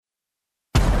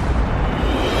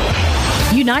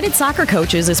United Soccer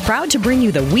Coaches is proud to bring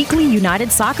you the weekly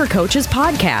United Soccer Coaches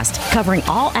podcast, covering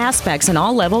all aspects and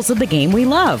all levels of the game we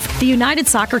love. The United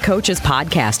Soccer Coaches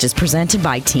podcast is presented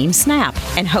by Team Snap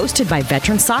and hosted by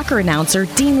veteran soccer announcer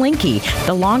Dean Linke,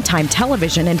 the longtime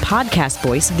television and podcast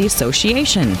voice of the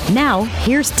association. Now,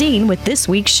 here's Dean with this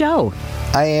week's show.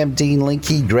 I am Dean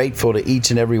Linke, grateful to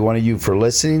each and every one of you for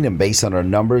listening, and based on our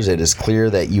numbers, it is clear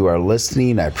that you are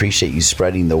listening. I appreciate you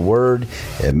spreading the word.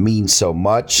 It means so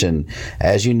much, and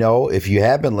as you know, if you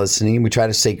have been listening, we try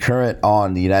to stay current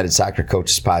on the United Soccer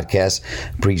Coaches podcast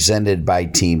presented by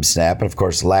Team Snap. And of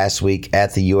course, last week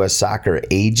at the U.S. Soccer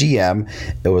AGM,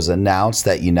 it was announced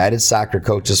that United Soccer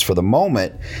Coaches, for the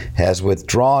moment, has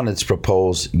withdrawn its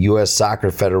proposed U.S.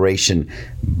 Soccer Federation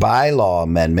bylaw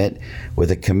amendment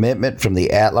with a commitment from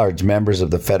the at-large members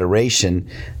of the Federation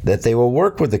that they will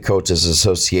work with the Coaches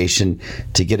Association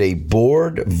to get a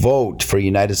board vote for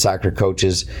United Soccer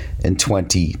Coaches in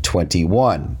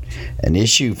 2021. An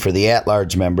issue for the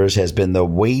at-large members has been the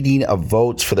weighting of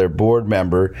votes for their board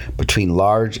member between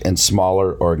large and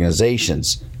smaller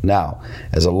organizations. Now,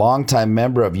 as a longtime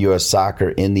member of U.S.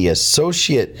 Soccer in the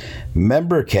associate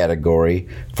member category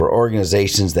for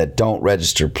organizations that don't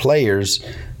register players,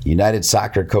 United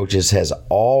Soccer Coaches has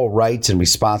all rights and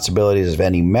responsibilities of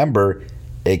any member,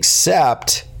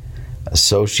 except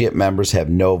associate members have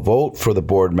no vote for the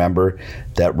board member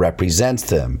that represents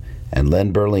them. And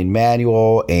Lynn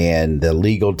Berling-Manuel and the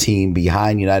legal team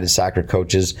behind United Soccer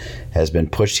Coaches has been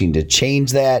pushing to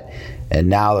change that. And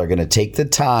now they're going to take the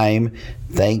time,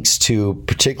 thanks to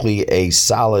particularly a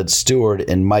solid steward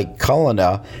in Mike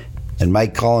Cullina. And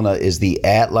Mike Cullina is the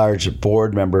at-large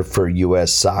board member for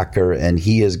U.S. Soccer, and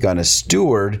he is going to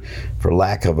steward, for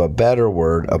lack of a better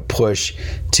word, a push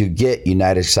to get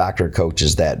United Soccer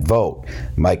Coaches that vote.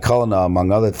 Mike Cullina,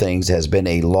 among other things, has been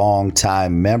a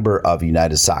long-time member of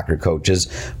United Soccer Coaches,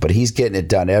 but he's getting it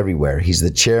done everywhere. He's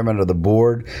the chairman of the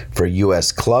board for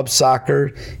U.S. Club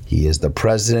Soccer. He is the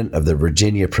president of the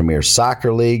Virginia Premier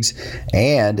Soccer Leagues,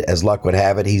 and as luck would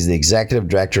have it, he's the executive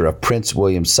director of Prince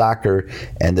William Soccer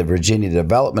and the Virginia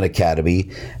Development Academy.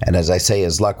 And as I say,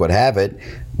 as luck would have it,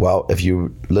 well, if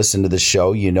you listen to the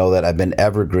show, you know that I've been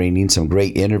evergreening some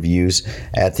great interviews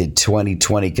at the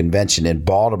 2020 convention in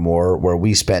Baltimore, where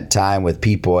we spent time with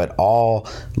people at all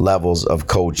levels of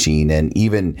coaching and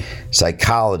even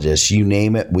psychologists, you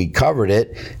name it, we covered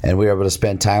it. And we were able to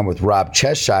spend time with Rob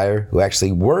Cheshire, who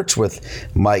actually works with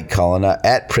Mike Cullina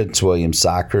at Prince William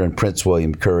Soccer and Prince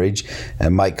William Courage.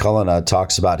 And Mike Cullina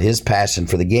talks about his passion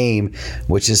for the game,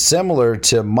 which is similar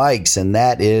to Mike's, and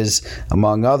that is,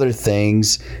 among other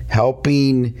things,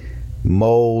 helping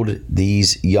mold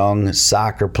these young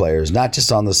soccer players, not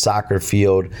just on the soccer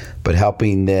field, but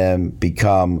helping them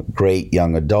become great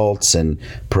young adults and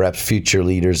perhaps future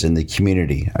leaders in the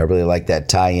community. I really like that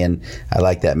tie-in. I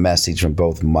like that message from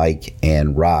both Mike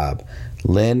and Rob.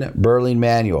 Lynn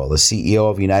Berling-Manuel, the CEO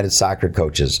of United Soccer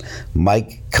Coaches,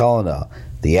 Mike Cullina,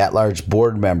 the at-large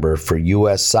board member for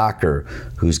U.S. Soccer,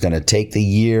 who's going to take the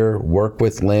year, work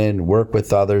with Lynn, work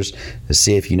with others to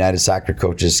see if United Soccer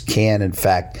Coaches can, in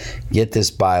fact, get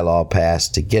this bylaw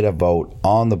passed, to get a vote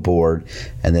on the board.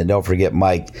 And then don't forget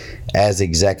Mike, as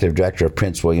executive director of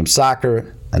Prince William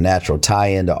Soccer, a natural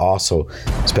tie-in to also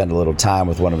spend a little time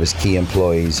with one of his key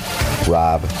employees,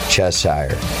 Rob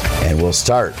Cheshire. And we'll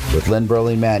start with Lynn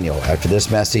Berling-Manuel after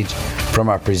this message from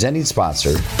our presenting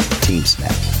sponsor, Team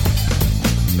Snap.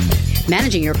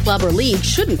 Managing your club or league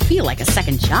shouldn't feel like a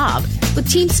second job. With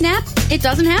Team Snap, it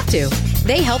doesn't have to.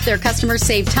 They help their customers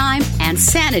save time and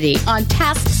sanity on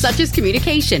tasks such as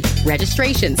communication,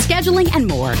 registration, scheduling, and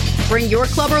more. Bring your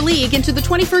club or league into the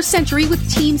 21st century with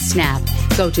Team Snap.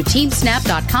 Go to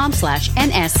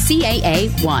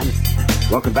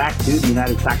teamsnap.com/NSCAA1. Welcome back to the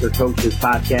United Soccer Coaches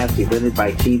podcast presented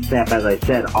by Team Snap. As I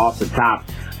said off the top,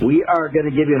 we are going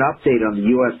to give you an update on the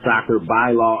U.S. Soccer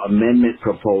bylaw amendment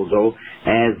proposal.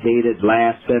 As dated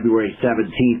last February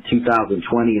 17th,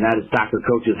 2020, United Soccer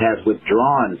Coaches has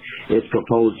withdrawn its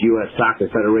proposed U.S. Soccer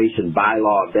Federation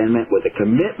bylaw amendment with a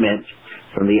commitment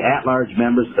from the at-large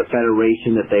members of the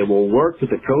Federation that they will work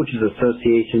with the Coaches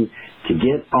Association to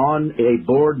get on a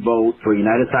board vote for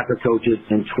United Soccer Coaches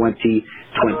in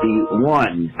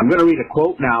 2021. I'm going to read a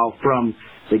quote now from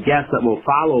the guest that will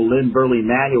follow, Lynn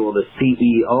Berling-Manuel, the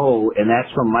CEO, and that's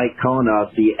from Mike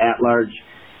Cullina, the at-large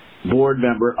board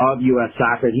member of U.S.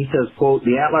 Soccer. He says, quote,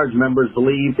 "The at-large members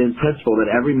believe in principle that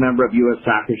every member of U.S.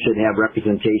 Soccer should have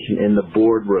representation in the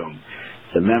boardroom.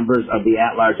 The members of the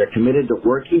at-large are committed to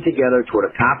working together toward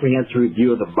a comprehensive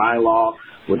review of the bylaw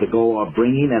with the goal of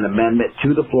bringing an amendment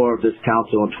to the floor of this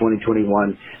council in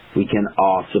 2021 we can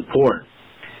all support."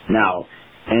 Now,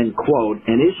 end quote.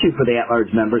 An issue for the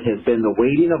at-large members has been the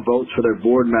weighting of votes for their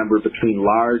board member between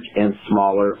large and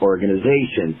smaller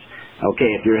organizations.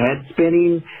 Okay, if your head's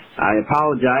spinning, I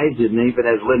apologize, and even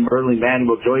as Lynn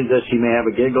Burnley-Manuel joins us, she may have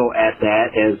a giggle at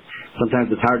that, as sometimes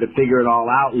it's hard to figure it all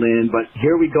out, Lynn, but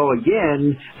here we go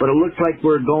again, but it looks like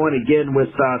we're going again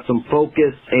with some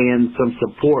focus and some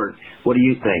support. What do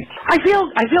you think? I feel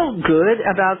good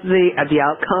about the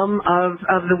outcome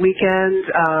of the weekend.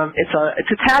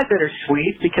 It's a tad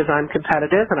bittersweet because I'm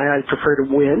competitive and I prefer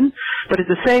to win, but at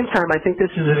the same time, I think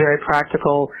this is a very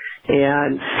practical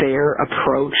and fair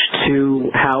approach to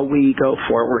how we go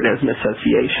forward as an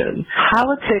association.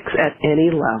 Politics at any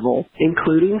level,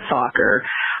 including soccer,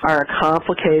 are a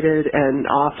complicated and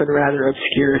often rather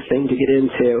obscure thing to get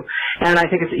into. And I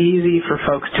think it's easy for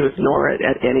folks to ignore it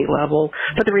at any level.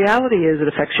 But the reality is it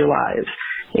affects your lives.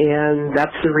 And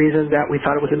that's the reason that we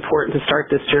thought it was important to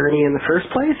start this journey in the first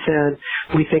place, and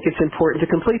we think it's important to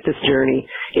complete this journey.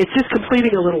 It's just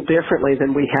completing a little differently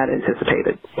than we had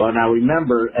anticipated. Well, now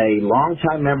remember, a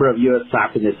longtime member of U.S.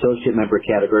 Soccer in the associate member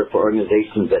category for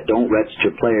organizations that don't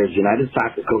register players, United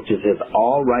Soccer Coaches has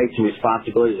all rights and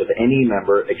responsibilities of any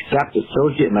member except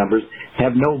associate members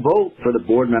have no vote for the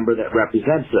board member that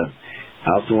represents them.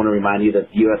 I also want to remind you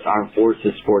that the U.S. Armed Forces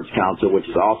Sports Council, which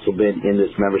has also been in this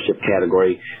membership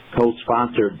category,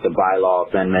 co-sponsored the bylaw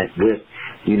amendment with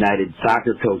United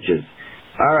Soccer Coaches.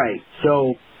 All right,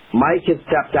 so Mike has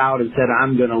stepped out and said,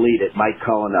 I'm going to lead it, Mike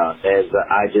Cullinane, as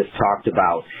I just talked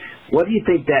about. What do you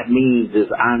think that means is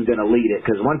I'm going to lead it?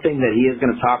 Because one thing that he is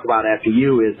going to talk about after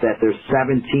you is that there's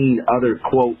 17 other,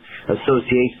 quote,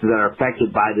 associations that are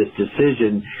affected by this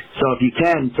decision. So if you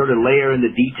can, sort of layer in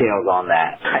the details on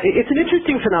that. It's an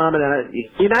interesting phenomenon.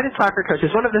 United Soccer Coaches,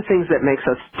 one of the things that makes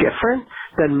us different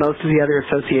than most of the other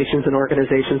associations and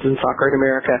organizations in soccer in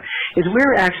America is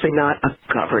we're actually not a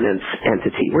governance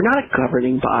entity. We're not a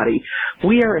governing body.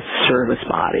 We are a service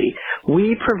body.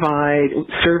 We provide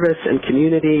service and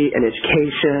community and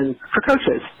education for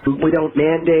coaches. We don't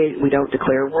mandate, we don't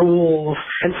declare rules,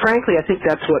 and frankly, I think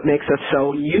that's what makes us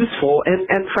so useful,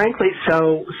 and frankly,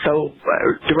 so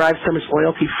derives so much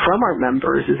loyalty from our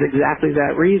members is exactly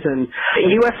that reason.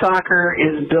 U.S. Soccer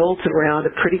is built around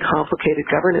a pretty complicated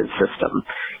governance system,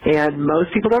 and most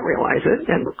people don't realize it,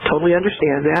 and totally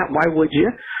understand that. Why would you?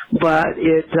 But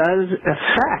it does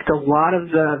affect a lot of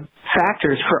the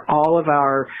factors for all of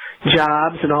our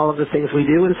jobs and all of the things we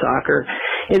do in soccer.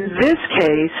 In this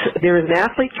case, there is an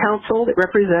athlete council that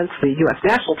represents the U.S.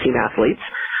 national team athletes.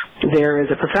 There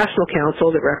is a professional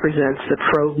council that represents the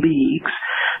pro leagues.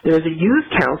 There's a youth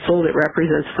council that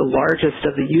represents the largest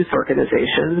of the youth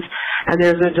organizations. And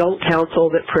there's an adult council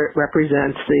that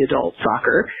represents the adult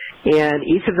soccer. And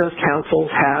each of those councils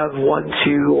have 1,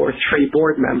 2, or 3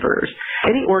 board members.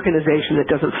 Any organization that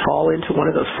doesn't fall into one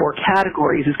of those 4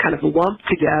 categories is kind of lumped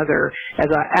together as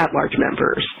at-large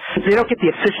members. They don't get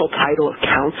the official title of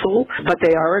council, but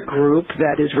they are a group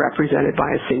that is represented by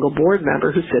a single board member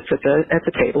who sits at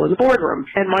the table in the boardroom.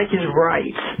 And Mike is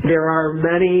right. There are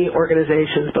many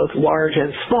organizations, both large and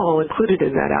small, included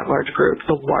in that at-large group.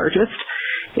 The largest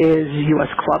is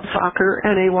U.S. Club Soccer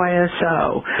and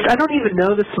AYSO. I don't even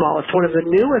know the smallest. One of the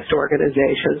newest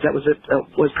organizations that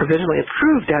was provisionally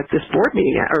approved at this board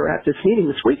meeting, or at this meeting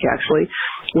this week actually,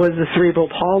 was the Cerebral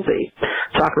Palsy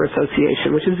Soccer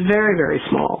Association, which is very, very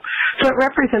small. So it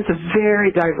represents a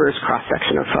very diverse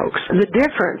cross-section of folks. And the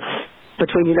difference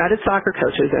between United Soccer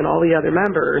Coaches and all the other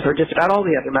members, or just about all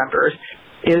the other members,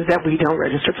 is that we don't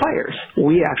register players.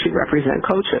 We actually represent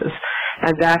coaches.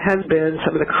 And that has been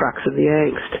some of the crux of the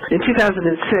angst. In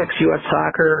 2006, U.S.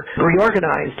 Soccer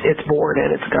reorganized its board and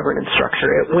its governance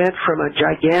structure. It went from a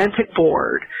gigantic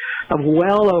board of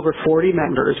well over 40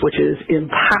 members, which is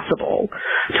impossible,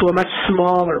 to a much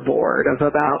smaller board of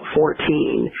about 14.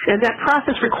 And that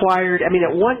process required, at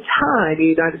one time,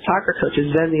 the United Soccer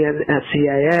Coaches, then the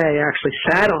NCAA, actually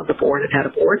sat on the board and had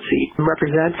a board seat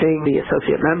representing the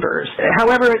associate members.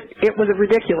 However, it was a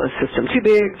ridiculous system. Too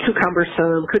big, too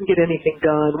cumbersome, couldn't get anything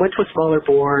done, went to a smaller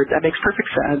board. That makes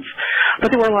perfect sense.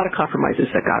 But there were a lot of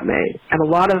compromises that got made. And a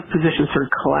lot of positions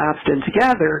sort of collapsed in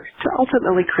together to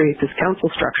ultimately create this council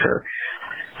structure.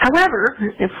 However,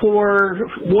 if for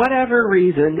whatever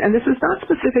reason, and this is not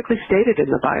specifically stated in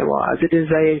the bylaws, it is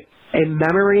a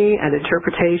memory and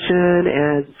interpretation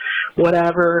and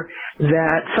whatever,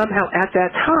 that somehow at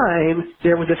that time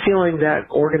there was a feeling that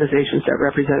organizations that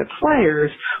represented players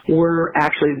were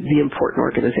actually the important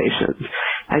organizations.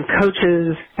 And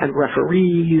coaches and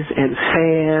referees and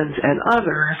fans and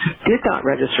others who did not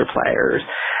register players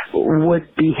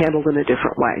would be handled in a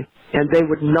different way. And they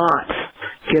would not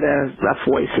get a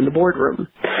voice in the boardroom.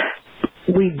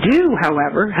 We do,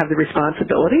 however, have the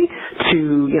responsibility to,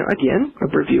 again,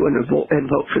 review and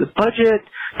vote for the budget,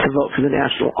 to vote for the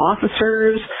national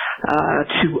officers,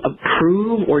 to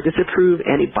approve or disapprove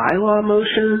any bylaw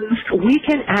motions. We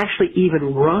can actually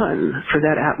even run for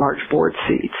that at-large board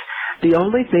seat. The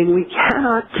only thing we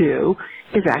cannot do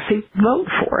is actually vote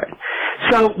for it.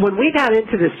 So when we got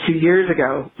into this 2 years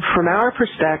ago, from our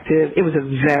perspective, it was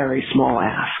a very small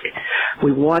ask.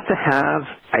 We want to have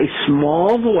a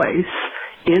small voice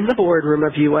in the boardroom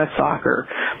of U.S. Soccer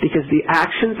because the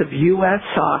actions of U.S.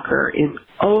 Soccer in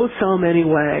so many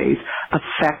ways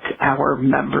affect our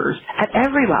members at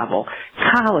every level,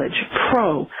 college,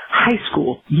 pro, high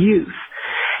school, youth.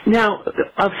 Now,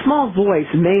 a small voice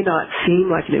may not seem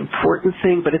like an important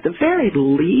thing, but at the very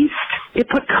least, it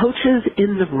put coaches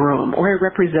in the room, or a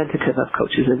representative of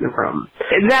coaches in the room.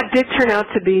 And that did turn out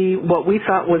to be what we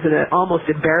thought was an almost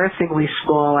embarrassingly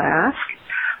small ask,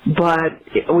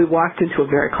 but we walked into a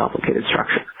very complicated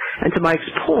structure. And to Mike's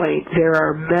point, there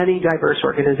are many diverse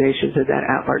organizations in that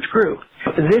at-large group.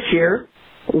 This year,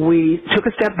 we took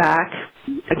a step back.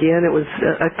 Again, it was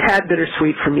a tad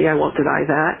bittersweet for me, I won't deny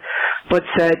that, but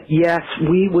said, yes,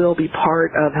 we will be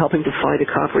part of helping to find a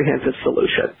comprehensive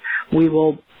solution. We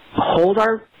will hold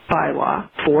our bylaw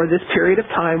for this period of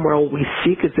time where we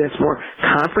seek this more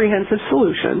comprehensive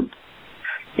solution.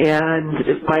 And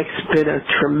Mike's been a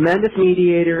tremendous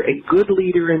mediator, a good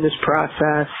leader in this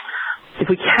process. If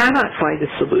we cannot find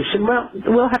a solution, well,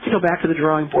 we'll have to go back to the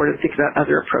drawing board and think about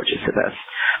other approaches to this.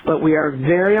 But we are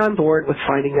very on board with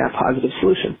finding that positive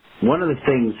solution. One of the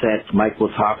things that Mike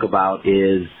will talk about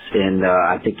is, and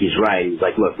I think he's right, he's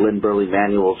like, look, Lynn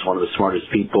Burley-Manuel is one of the smartest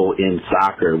people in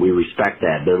soccer. We respect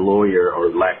that. Their lawyer,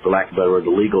 or for lack of a better word,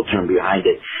 the legal term behind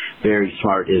it, very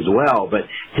smart as well. But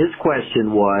his question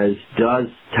was, does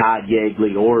Todd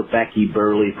Yeagley or Becky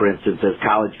Burley, for instance, as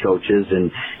college coaches,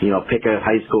 and, pick a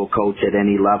high school coach at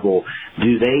any level,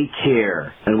 do they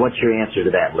care? And what's your answer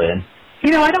to that, Lynn?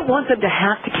 I don't want them to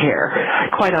have to care,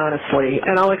 quite honestly,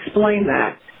 and I'll explain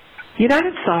that.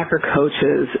 United Soccer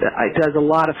Coaches does a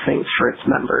lot of things for its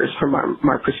members from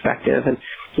our perspective, and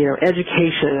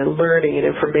education and learning and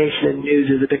information and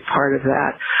news is a big part of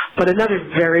that. But another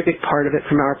very big part of it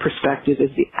from our perspective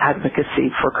is the advocacy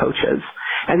for coaches.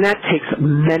 And that takes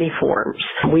many forms.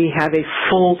 We have a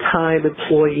full-time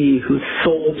employee whose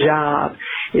sole job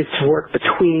is to work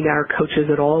between our coaches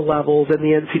at all levels and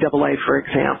the NCAA, for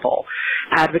example,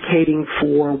 advocating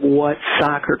for what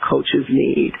soccer coaches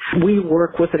need. We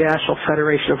work with the National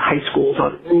Federation of High Schools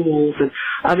on rules and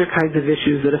other kinds of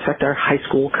issues that affect our high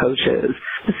school coaches.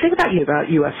 The thing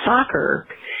about U.S. Soccer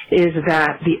is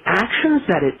that the actions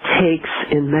that it takes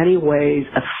in many ways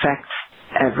affect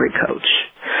every coach.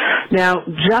 Now,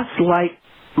 just like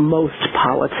most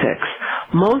politics,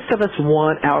 most of us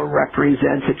want our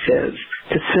representatives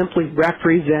to simply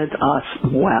represent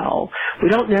us well. We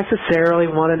don't necessarily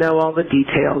want to know all the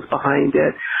details behind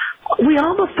it. We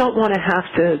almost don't want to have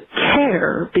to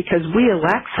care because we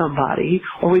elect somebody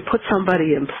or we put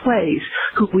somebody in place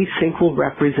who we think will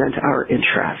represent our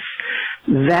interests.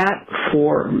 That,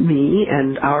 for me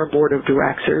and our board of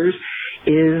directors,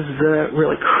 is the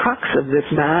really crux of this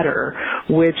matter,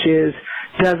 which is,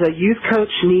 does a youth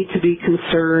coach need to be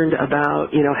concerned about,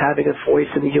 having a voice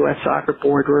in the U.S. Soccer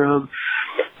boardroom?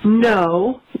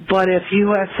 No, but if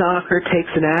U.S. Soccer takes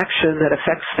an action that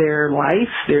affects their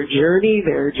life, their journey,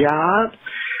 their job,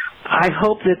 I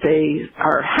hope that they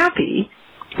are happy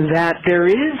that there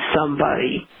is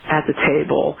somebody at the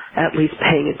table at least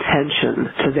paying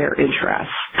attention to their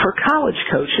interests. For college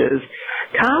coaches,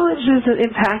 college is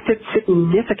impacted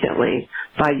significantly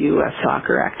by U.S.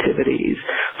 soccer activities,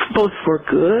 both for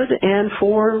good and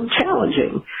for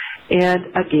challenging. And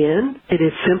again, it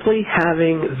is simply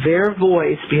having their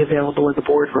voice be available in the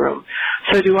boardroom.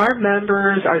 So do our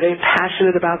members, are they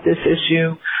passionate about this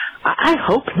issue? I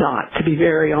hope not, to be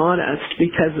very honest,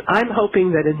 because I'm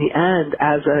hoping that in the end,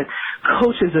 as a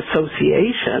coaches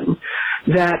association,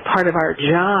 that part of our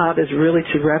job is really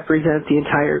to represent the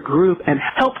entire group and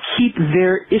help keep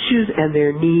their issues and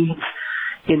their needs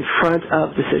in front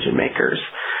of decision makers.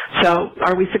 So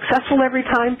are we successful every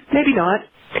time? Maybe not.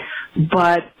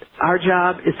 But our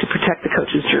job is to protect the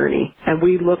coach's journey. And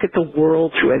we look at the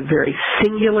world through a very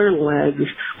singular lens,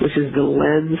 which is the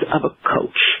lens of a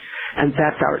coach. And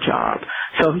that's our job.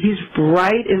 So he's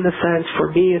right in the sense,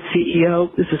 for me as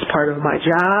CEO, this is part of my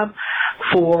job.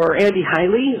 For Andy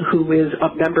Hiley, who is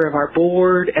a member of our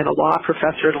board and a law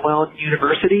professor at Llewellyn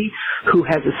University, who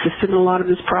has assisted in a lot of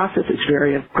this process, it's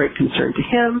very of great concern to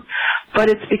him. But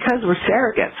it's because we're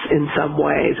surrogates in some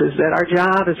ways, is that our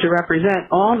job is to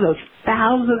represent all those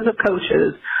thousands of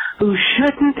coaches who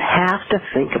shouldn't have to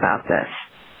think about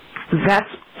this. That's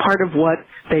part of what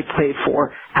they played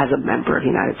for as a member of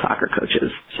United Soccer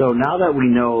Coaches. So now that we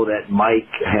know that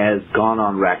Mike has gone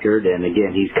on record, and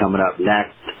again, he's coming up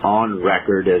next on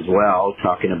record as well,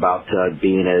 talking about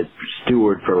being a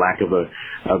steward, for lack of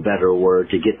a better word,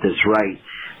 to get this right.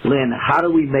 Lynn, how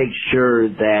do we make sure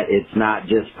that it's not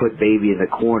just put baby in the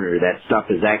corner, that stuff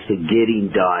is actually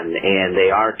getting done and they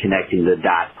are connecting the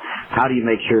dots? How do you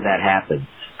make sure that happens?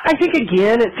 I think,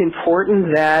 again, it's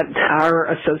important that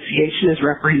our association is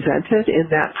represented in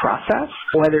that process,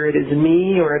 whether it is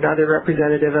me or another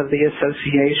representative of the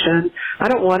association. I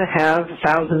don't want to have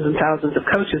thousands and thousands of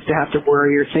coaches to have to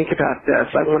worry or think about this.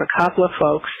 I want a couple of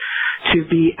folks to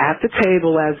be at the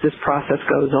table as this process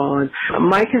goes on.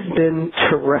 Mike has been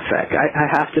terrific. I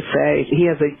have to say, he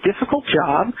has a difficult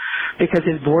job because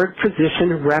his board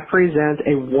position represents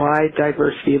a wide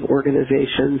diversity of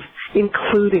organizations,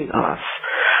 including us.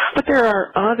 But there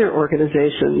are other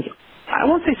organizations, I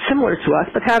won't say similar to us,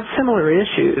 but have similar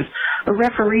issues. The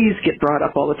referees get brought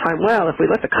up all the time. Well, if we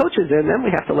let the coaches in, then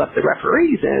we have to let the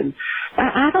referees in.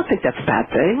 I don't think that's a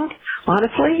bad thing.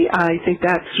 Honestly, I think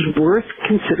that's worth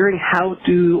considering. How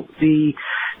do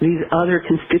these other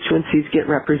constituencies get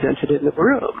represented in the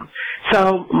room?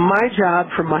 So my job,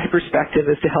 from my perspective,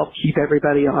 is to help keep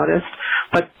everybody honest.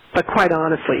 But quite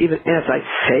honestly, even as I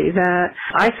say that,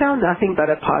 I found nothing but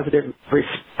a positive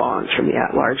response from the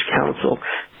at-large council.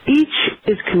 Each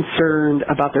is concerned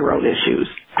about their own issues.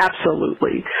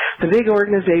 Absolutely. The big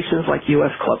organizations like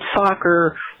U.S. Club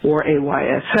Soccer or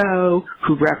AYSO,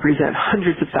 who represent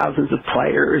hundreds of thousands of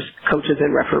players, coaches,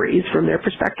 and referees from their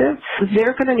perspective,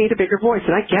 they're going to need a bigger voice,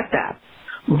 and I get that.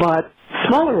 But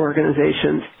smaller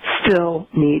organizations still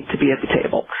need to be at the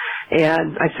table.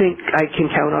 And I think I can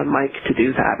count on Mike to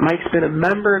do that. Mike's been a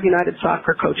member of United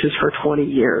Soccer Coaches for 20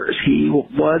 years. He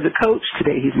was a coach.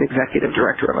 Today he's an executive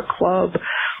director of a club.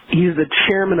 He's the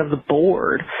chairman of the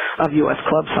board of U.S.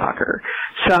 Club Soccer.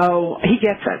 So he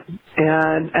gets it.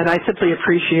 And I simply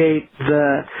appreciate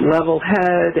the level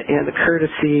head and the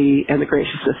courtesy and the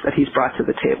graciousness that he's brought to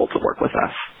the table to work with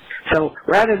us. So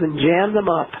rather than jam them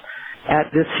up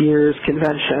at this year's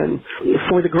convention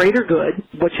for the greater good,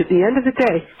 which at the end of the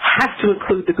day has to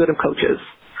include the good of coaches.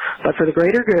 But for the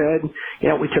greater good,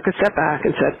 we took a step back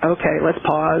and said, okay, let's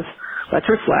pause, let's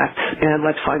reflect, and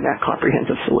let's find that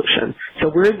comprehensive solution.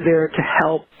 So we're there to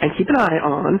help and keep an eye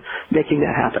on making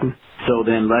that happen. So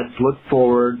then let's look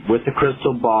forward with the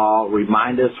crystal ball,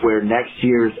 remind us where next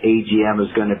year's AGM is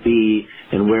going to be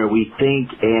and where we think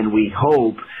and we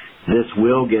hope this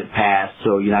will get passed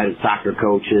so United Soccer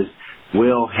Coaches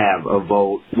will have a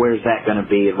vote. Where's that going to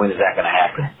be, and when is that going to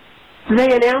happen?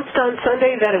 They announced on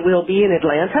Sunday that it will be in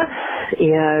Atlanta,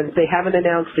 and they haven't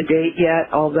announced a date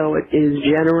yet, although it is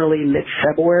generally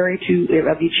mid-February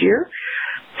of each year.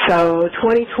 So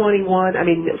 2021,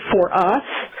 for us,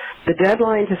 the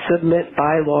deadline to submit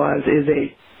bylaws is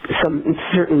some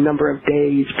certain number of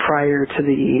days prior to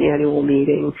the annual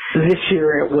meeting. This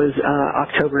year it was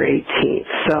October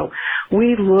 18th. So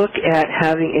we look at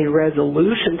having a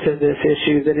resolution to this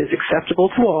issue that is acceptable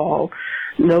to all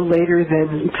no later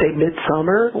than, say,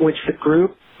 midsummer, which the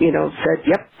group, said,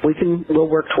 yep, we'll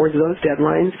work towards those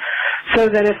deadlines, so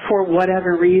that if for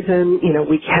whatever reason,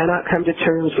 we cannot come to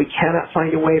terms, we cannot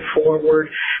find a way forward,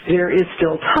 there is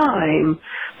still time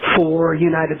for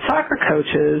United Soccer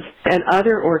Coaches and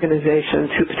other organizations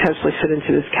who potentially fit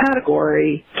into this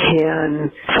category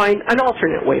can find an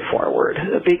alternate way forward,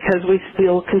 because we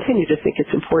still continue to think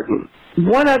it's important.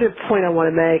 One other point I want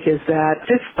to make is that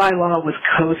this bylaw was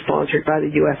co-sponsored by the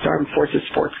U.S. Armed Forces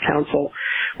Sports Council,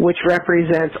 which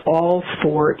represents all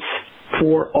sports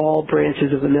for all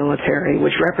branches of the military,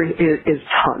 which is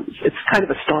tons. It's kind of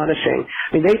astonishing.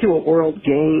 They do a World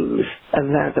Games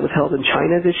event that was held in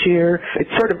China this year. It's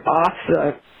sort of off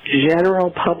the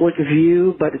general public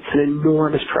view, but it's an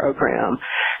enormous program.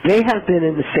 They have been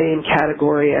in the same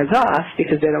category as us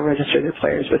because they don't register their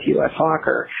players with U.S.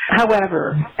 Soccer.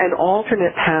 However, an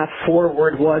alternate path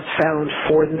forward was found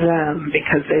for them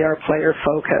because they are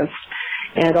player-focused.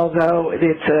 And although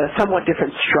it's a somewhat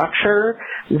different structure,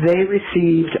 they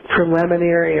received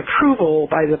preliminary approval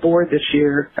by the board this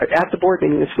year, at the board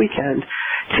meeting this weekend,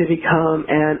 to become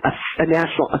a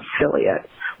national affiliate,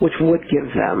 which would give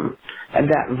them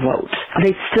that vote.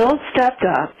 They still stepped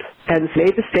up and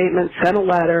made the statement, sent a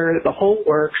letter, the whole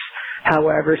works,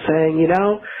 however, saying,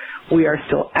 we are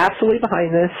still absolutely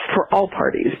behind this for all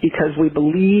parties because we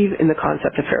believe in the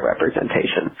concept of fair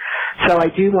representation. So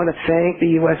I do want to thank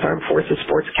the U.S. Armed Forces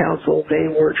Sports Council. They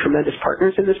were tremendous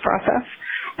partners in this process.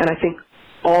 And I think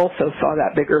also saw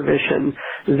that bigger vision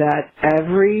that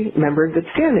every member in good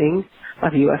standing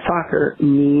of U.S. Soccer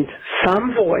needs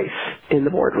some voice in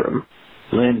the boardroom.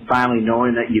 Lynn, finally,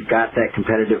 knowing that you've got that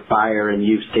competitive fire and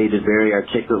you've stated very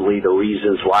articulately the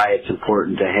reasons why it's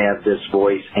important to have this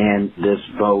voice and this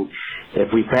vote,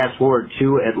 if we fast forward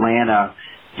to Atlanta,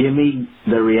 give me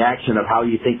the reaction of how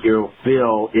you think you'll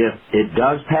feel if it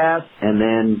does pass, and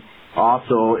then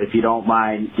also, if you don't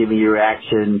mind, give me your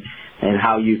reaction and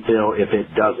how you feel if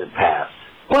it doesn't pass.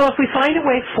 Well, if we find a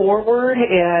way forward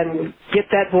and get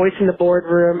that voice in the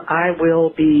boardroom, I will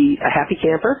be a happy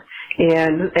camper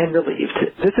and relieved.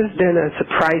 This has been a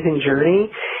surprising journey.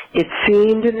 It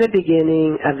seemed in the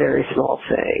beginning a very small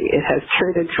thing. It has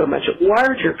turned into a much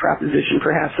larger proposition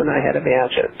perhaps than I had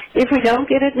imagined. If we don't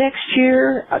get it next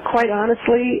year, quite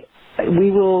honestly,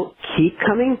 we will keep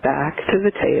coming back to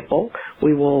the table.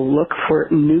 We will look for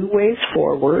new ways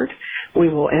forward. We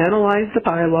will analyze the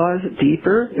bylaws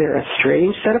deeper. They're a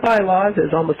strange set of bylaws,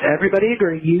 as almost everybody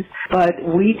agrees, but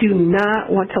we do not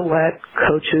want to let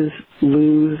coaches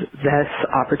lose this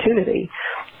opportunity.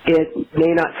 It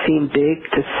may not seem big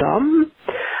to some,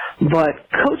 but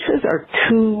coaches are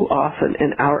too often,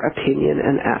 in our opinion,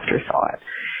 an afterthought.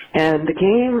 And the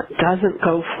game doesn't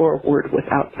go forward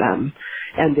without them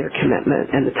and their commitment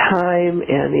and the time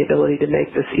and the ability to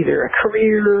make this either a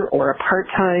career or a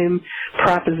part-time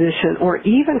proposition or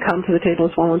even come to the table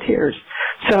as volunteers.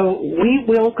 So we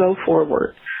will go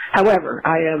forward. However,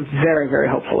 I am very, very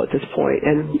hopeful at this point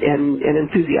and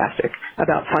enthusiastic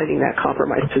about finding that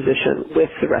compromise position with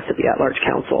the rest of the at-large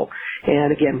council.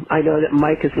 And again, I know that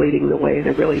Mike is leading the way, and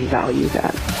I really value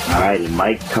that. All right, and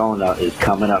Mike Colonna is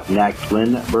coming up next.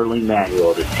 Lynn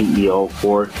Berling-Manuel, the CEO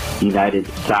for United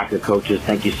Soccer Coaches.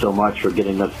 Thank you so much for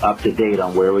getting us up to date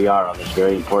on where we are on this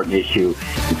very important issue.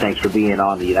 And thanks for being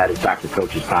on the United Soccer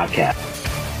Coaches podcast.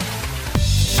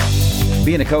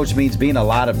 Being a coach means being a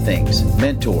lot of things.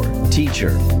 Mentor,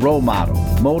 teacher, role model,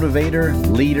 motivator,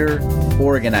 leader,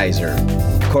 organizer.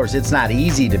 Of course, it's not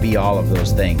easy to be all of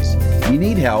those things. You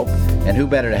need help, and who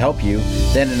better to help you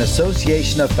than an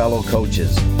association of fellow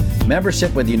coaches.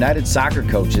 Membership with United Soccer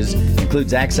Coaches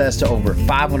includes access to over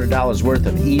 $500 worth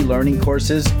of e-learning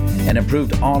courses, an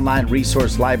improved online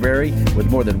resource library with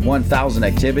more than 1,000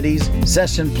 activities,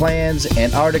 session plans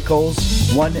and articles,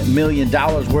 $1 million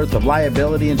worth of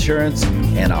liability insurance,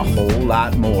 and a whole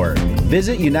lot more.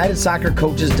 Visit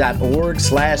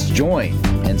UnitedSoccerCoaches.org/join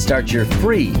and start your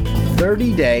free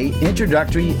 30-day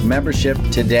introductory membership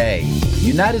today.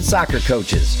 United Soccer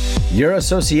Coaches, your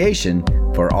association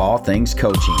for all things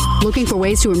coaching. Looking for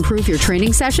ways to improve your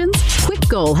training sessions? Quick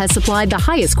Goal has supplied the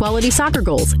highest quality soccer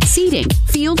goals, seating,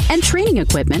 field, and training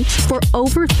equipment for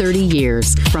over 30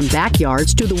 years. From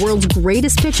backyards to the world's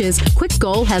greatest pitches, Quick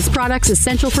Goal has products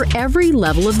essential for every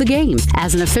level of the game.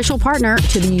 As an official partner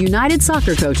to the United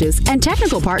Soccer Coaches and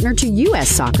technical partner to U.S.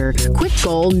 Soccer, Quick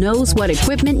Goal knows what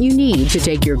equipment you need to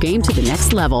take your game to the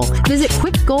next level. Visit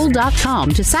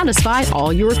quickgoal.com to satisfy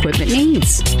all your equipment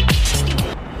needs.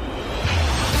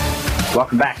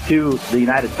 Welcome back to the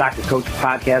United Soccer Coaches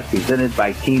podcast presented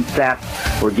by Team Snap.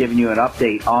 We're giving you an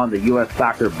update on the U.S.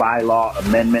 Soccer bylaw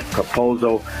amendment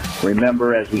proposal.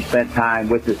 Remember, as we spent time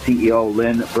with the CEO,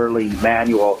 Lynn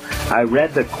Berling-Manuel, I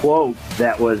read the quote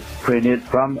that was printed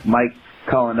from Mike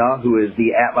Colonna, who is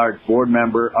the at-large board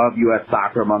member of U.S.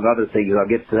 Soccer, among other things. I'll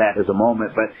get to that in a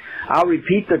moment, but I'll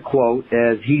repeat the quote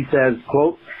as he says,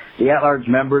 quote, "The at-large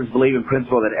members believe in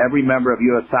principle that every member of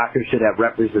U.S. Soccer should have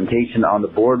representation on the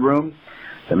boardroom.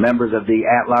 The members of the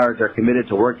at-large are committed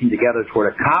to working together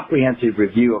toward a comprehensive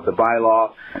review of the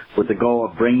bylaw with the goal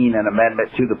of bringing an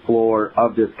amendment to the floor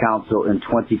of this council in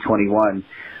 2021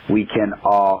 we can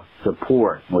all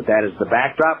support." With that as the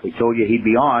backdrop, we told you he'd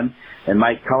be on, and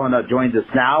Mike Colonna joins us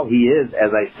now. He is,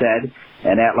 as I said,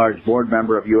 an at-large board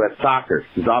member of U.S. Soccer.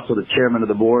 He's also the chairman of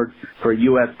the board for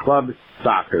U.S. Club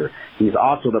Soccer. He's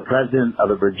also the president of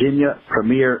the Virginia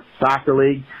Premier Soccer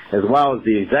League, as well as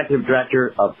the executive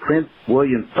director of Prince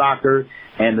William Soccer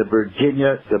and the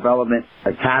Virginia Development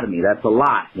Academy. That's a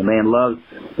lot. The man loves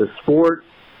the sport,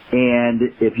 and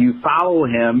if you follow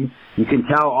him, you can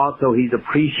tell also he's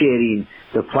appreciating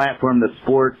the platform the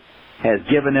sport has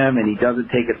given him, and he doesn't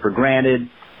take it for granted.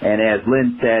 And as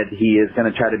Lynn said, he is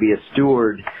going to try to be a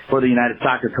steward for the United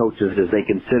Soccer Coaches as they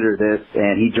consider this,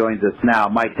 and he joins us now.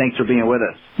 Mike, thanks for being with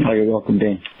us. Oh, you're welcome,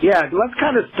 Dan. Yeah, let's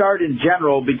kind of start in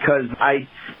general, because I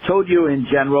told you in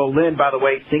general, Lynn, by the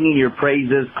way, singing your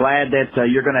praises, glad that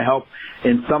you're going to help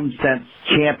in some sense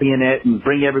champion it and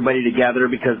bring everybody together,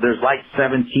 because there's like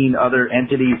 17 other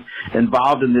entities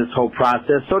involved in this whole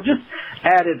process. So just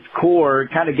at its core,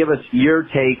 kind of give us your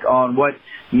take on what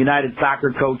United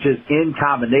Soccer Coaches in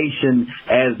combination,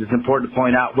 as it's important to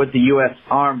point out, with the U.S.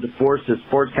 Armed Forces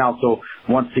Sports Council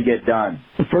wants to get done.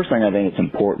 The first thing, I think it's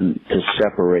important to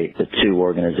separate the two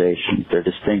organizations. They're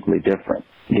distinctly different.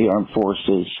 The Armed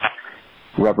Forces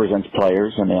represents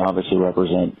players, and they obviously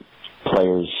represent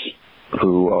players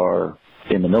who are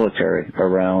in the military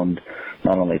around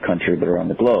not only the country but around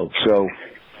the globe. So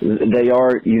they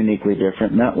are uniquely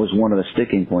different, and that was one of the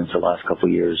sticking points the last couple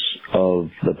of years of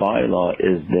the bylaw,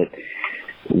 is that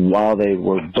while they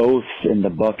were both in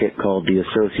the bucket called the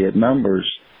associate members,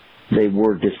 they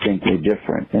were distinctly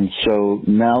different. And so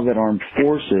now that Armed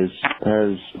Forces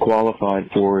has qualified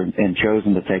for and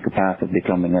chosen to take a path of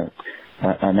becoming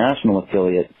a national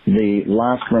affiliate, the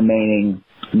last remaining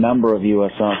member of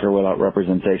U.S. Soccer without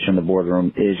representation in the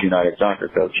boardroom is United Soccer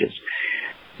Coaches.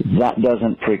 That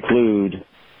doesn't preclude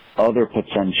other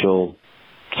potential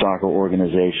soccer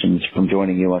organizations from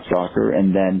joining U.S. Soccer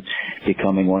and then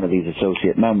becoming one of these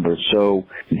associate members. So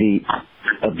the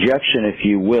objection, if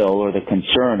you will, or the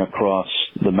concern across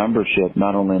the membership,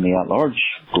 not only in the at-large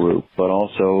group, but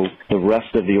also the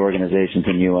rest of the organizations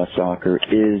in U.S. Soccer,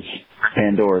 is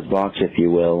Pandora's box, if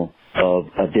you will, of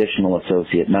additional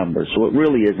associate members. So it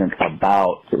really isn't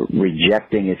about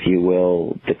rejecting, if you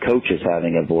will, the coaches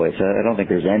having a voice. I don't think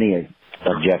there's any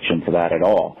objection to that at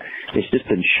all. It's just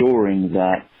ensuring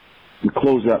that we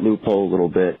close that loophole a little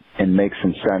bit and make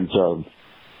some sense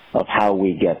of how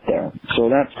we get there. So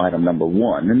that's item number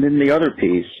one. And then the other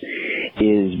piece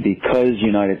is, because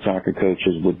United Soccer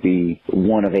Coaches would be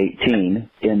one of 18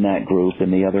 in that group,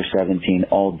 and the other 17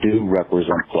 all do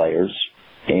represent players,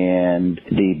 and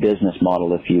the business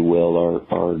model, if you will,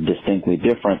 are distinctly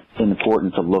different, it's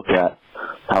important to look at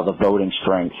how the voting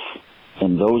strength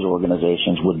in those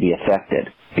organizations would be affected,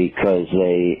 because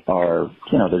they are,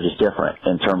 they're just different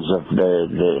in terms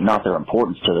of not their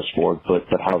importance to the sport, but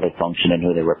how they function and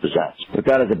who they represent. With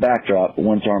that as a backdrop,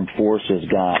 once Armed Forces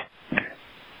got,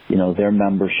 their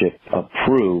membership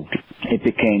approved, it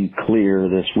became clear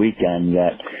this weekend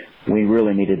that we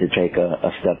really needed to take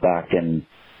a step back and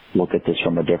look at this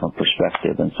from a different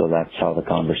perspective. And so that's how the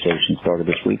conversation started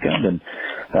this weekend, and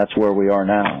that's where we are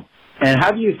now. And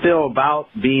how do you feel about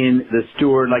being the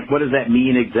steward? Like, what does that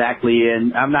mean exactly?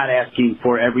 And I'm not asking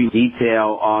for every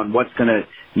detail on what's going to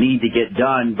need to get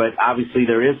done, but obviously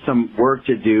there is some work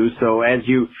to do. So as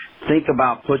you think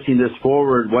about pushing this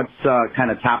forward, what's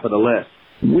kind of top of the list?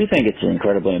 We think it's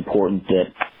incredibly important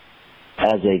that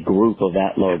as a group of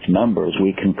at-large members,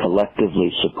 we can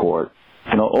collectively support.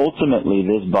 Ultimately,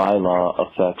 this bylaw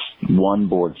affects one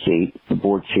board seat, the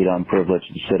board seat I'm privileged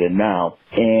to sit in now,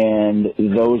 and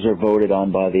those are voted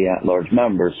on by the at-large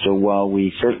members. So while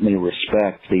we certainly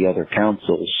respect the other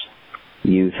councils,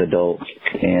 youth, adults,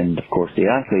 and, of course, the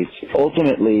athletes,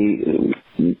 ultimately,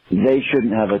 they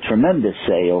shouldn't have a tremendous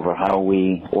say over how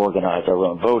we organize our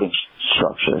own voting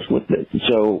structures.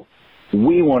 So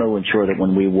we want to ensure that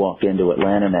when we walk into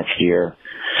Atlanta next year,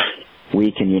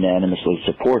 we can unanimously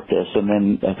support this, and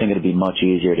then I think it'll be much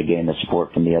easier to gain the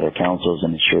support from the other councils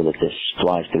and ensure that this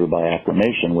flies through by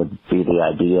acclamation would be the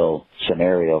ideal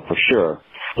scenario for sure.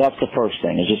 That's the first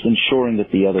thing, is just ensuring that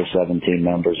the other 17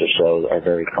 members or so are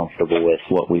very comfortable with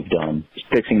what we've done,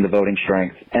 fixing the voting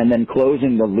strength, and then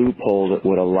closing the loophole that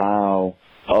would allow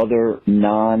other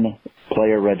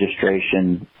non-player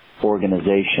registration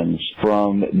organizations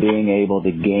from being able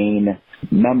to gain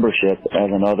membership as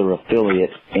another affiliate,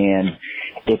 and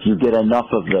if you get enough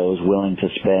of those willing to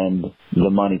spend the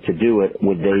money to do it,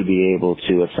 would they be able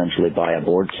to essentially buy a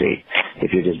board seat,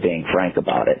 if you're just being frank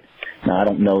about it? Now, I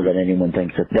don't know that anyone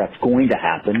thinks that that's going to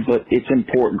happen, but it's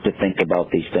important to think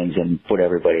about these things and put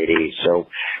everybody at ease. So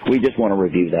we just want to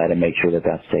review that and make sure that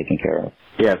that's taken care of.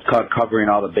 Yeah, it's covering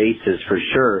all the bases for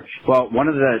sure. Well, one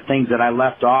of the things that I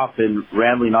left off in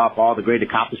rattling off all the great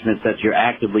accomplishments that you're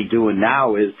actively doing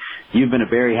now is you've been a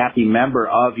very happy member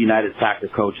of United Soccer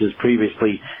Coaches,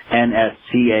 previously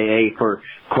NSCAA, for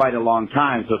quite a long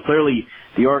time. So clearly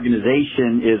the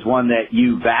organization is one that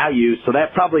you value. So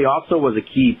that probably also was a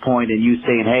key point in you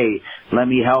saying, hey, let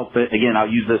me help it. Again, I'll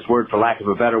use this word for lack of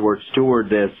a better word, steward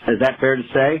this. Is that fair to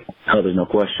say? Oh, there's no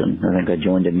question. I think I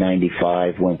joined in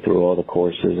 95, went through all the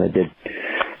courses. I did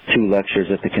 2 lectures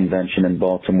at the convention in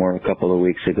Baltimore a couple of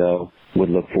weeks ago. Would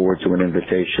look forward to an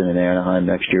invitation in Anaheim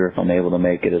next year if I'm able to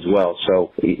make it as well.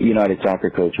 So United Soccer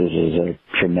Coaches is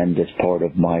a tremendous part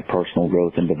of my personal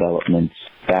growth and development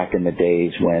back in the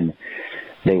days when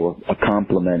they were a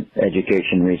complement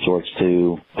education resource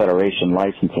to federation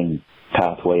licensing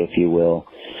pathway, if you will.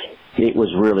 it was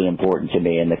really important to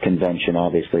me, and the convention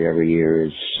obviously every year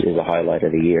is a highlight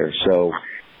of the year. So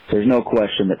there's no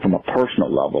question that from a personal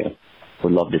level,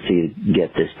 would love to see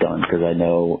get this done, because I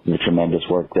know the tremendous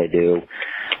work they do,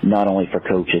 not only for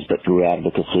coaches but through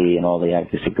advocacy and all the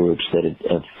advocacy groups that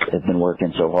have been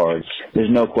working so hard. There's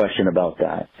no question about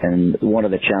that. And one of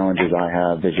the challenges I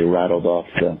have as you rattled off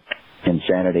the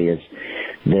insanity is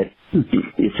that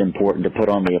it's important to put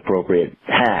on the appropriate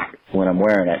hat when I'm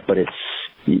wearing it, but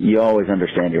you always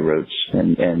understand your roots,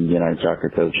 and United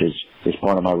Soccer Coaches is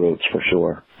part of my roots for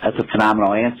sure. That's a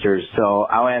phenomenal answer. So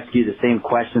I'll ask you the same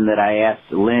question that I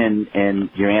asked Lynn,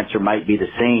 and your answer might be the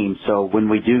same. So when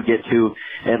we do get to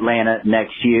Atlanta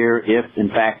next year, if in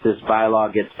fact this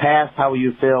bylaw gets passed, how will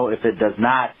you feel? If it does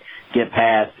not get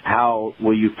passed, how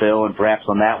will you feel? And perhaps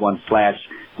on that one,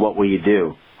 what will you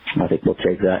do? I think we'll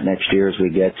take that next year as we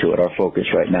get to it. Our focus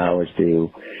right now is to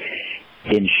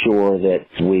ensure that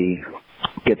we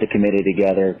get the committee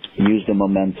together, use the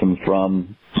momentum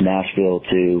from Nashville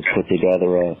to put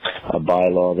together a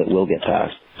bylaw that will get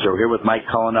passed. So we're here with Mike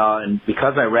Cullinagh, and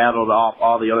because I rattled off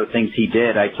all the other things he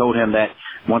did, I told him that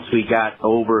once we got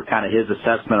over kind of his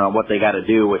assessment on what they got to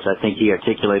do, which I think he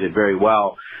articulated very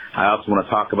well, I also want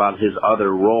to talk about his other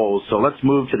roles. So let's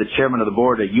move to the chairman of the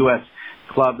board at U.S.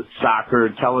 Club Soccer.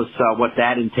 Tell us what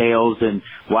that entails and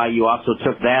why you also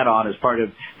took that on as part of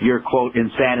your, quote,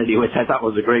 insanity, which I thought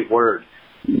was a great word.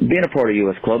 Being a part of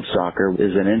U.S. Club Soccer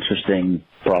is an interesting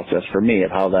process for me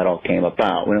of how that all came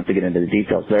about. We don't have to get into the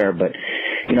details there, but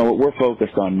what we're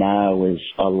focused on now is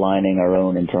aligning our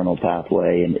own internal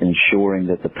pathway and ensuring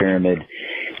that the pyramid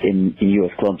in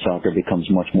U.S. Club Soccer becomes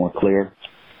much more clear,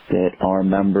 that our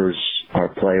members,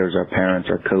 our players, our parents,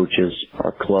 our coaches,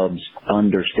 our clubs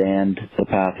understand the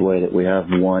pathway that we have.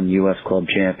 One U.S. club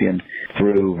champion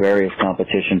through various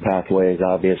competition pathways.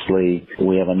 Obviously,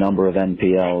 we have a number of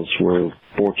NPLs. We're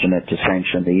fortunate to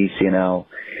sanction the ECNL.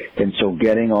 And so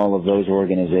getting all of those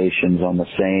organizations on the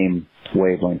same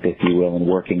wavelength, if you will, and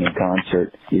working in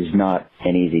concert is not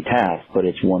an easy task, but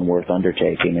it's one worth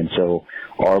undertaking. And so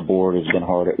our board has been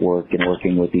hard at work, and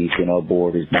working with the ECNL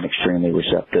board has been extremely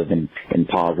receptive and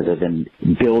positive, and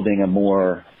building a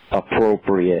more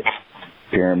appropriate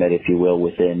pyramid, if you will,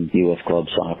 within U.S. Club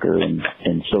Soccer. And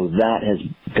so that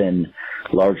has been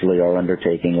largely our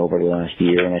undertaking over the last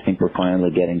year, and I think we're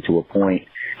finally getting to a point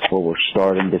where we're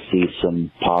starting to see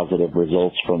some positive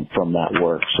results from that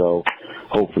work. So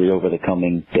hopefully over the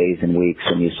coming days and weeks,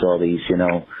 and you saw the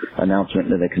ECNL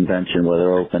announcement in the convention where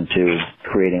they're open to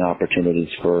creating opportunities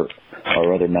for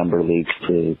our other member leagues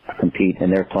to compete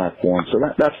in their platform. So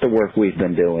that's the work we've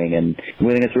been doing, and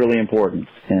we think it's really important,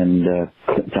 and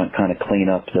kind of clean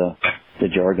up the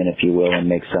jargon, if you will, and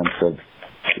make sense of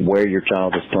where your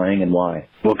child is playing and why.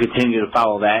 We'll continue to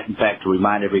follow that. In fact, to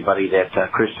remind everybody that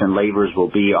Christian Lavers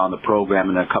will be on the program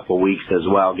in a couple of weeks as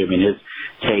well, giving his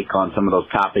take on some of those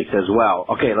topics as well.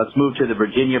 Okay, let's move to the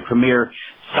Virginia Premier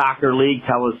Soccer League.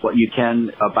 Tell us what you can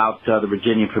about the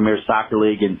Virginia Premier Soccer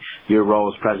League and your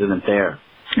role as president there.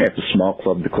 Yeah, it's a small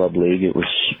club-to-club league. It was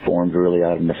formed really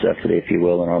out of necessity, if you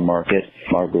will, in our market.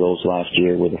 Our goals last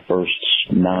year were the first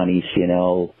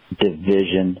non-ECNL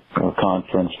division or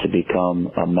conference to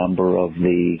become a member of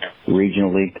the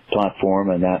regional league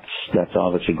platform, and that's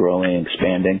obviously growing and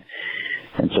expanding.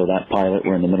 And so that pilot,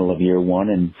 we're in the middle of year one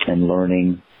and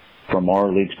learning from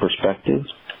our league's perspective,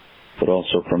 but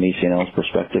also from ECNL's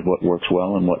perspective, what works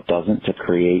well and what doesn't, to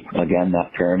create, again,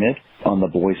 that pyramid. On the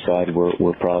boys' side,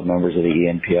 we're proud members of the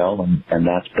ENPL, and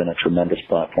that's been a tremendous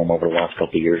platform over the last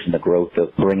couple of years in the growth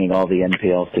of bringing all the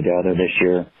NPLs together. This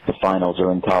year, the finals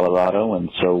are in Colorado, and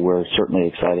so we're certainly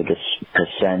excited to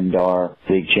send our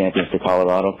league champions to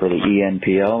Colorado for the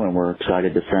ENPL, and we're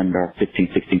excited to send our 15,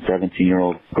 16,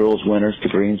 17-year-old girls winners to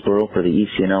Greensboro for the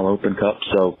ECNL Open Cup.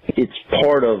 So it's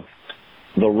part of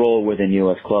the role within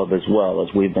U.S. Club as well,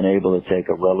 as we've been able to take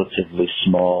a relatively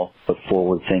small but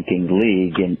forward-thinking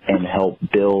league and help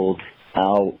build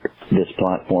out this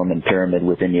platform and pyramid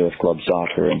within U.S. Club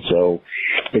Soccer. And so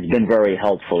it's been very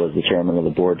helpful as the chairman of the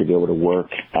board to be able to work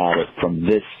at it from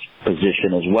this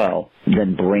position as well,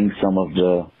 then bring some of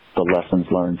the lessons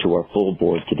learned to our full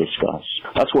board to discuss.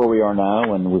 That's where we are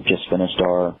now, and we've just finished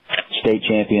our state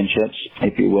championships,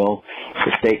 if you will,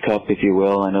 the state cup, if you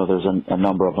will. I know there's a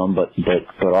number of them, but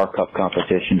our cup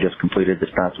competition just completed this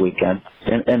past weekend,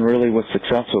 and really was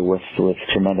successful with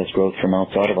tremendous growth from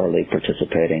outside of our league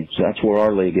participating. So that's where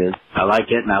our league is. I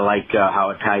like it, and I like how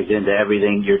it ties into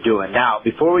everything you're doing. Now,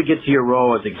 before we get to your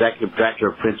role as executive director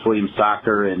of Prince William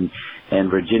Soccer and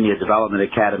Virginia Development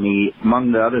Academy,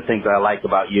 among the other things I like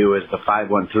about you is the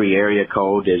 513 area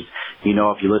code is you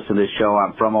know, if you listen to this show,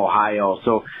 I'm from Ohio.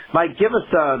 So, Mike, give us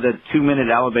the 2-minute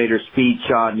elevator speech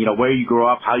on, you know, where you grew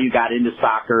up, how you got into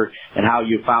soccer, and how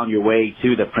you found your way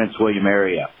to the Prince William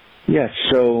area. Yes,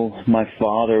 so my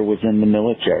father was in the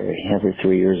military. Every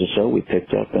 3 years or so, we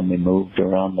picked up and we moved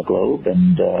around the globe,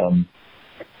 and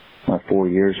my 4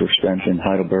 years were spent in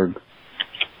Heidelberg,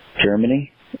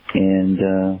 Germany,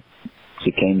 and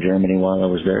became Germany while I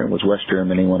was there. It was West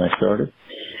Germany when I started.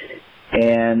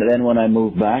 And then when I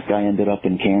moved back, I ended up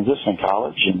in Kansas in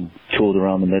college and toured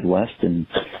around the Midwest, and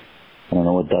I don't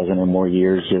know, a dozen or more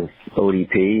years of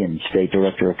ODP and state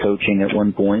director of coaching at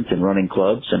one point and running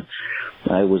clubs. And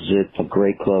I was at a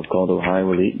great club called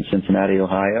Ohio Elite in Cincinnati,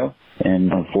 Ohio,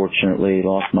 and unfortunately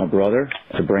lost my brother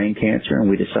to brain cancer, and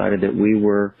we decided that we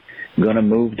were going to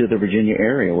move to the Virginia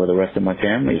area where the rest of my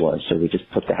family was. So we just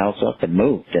put the house up and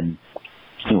moved, and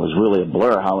it was really a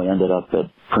blur how we ended up at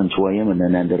Prince William and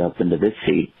then ended up into this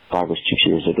seat 5 or 6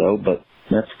 years ago. But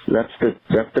that's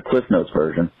the Cliff Notes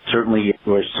version. Certainly,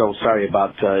 we're so sorry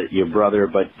about your brother,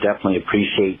 but definitely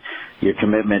appreciate your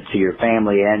commitment to your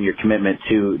family and your commitment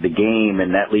to the game,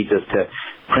 and that leads us to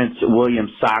Prince William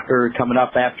Soccer coming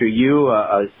up after you,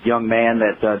 a young man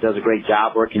that does a great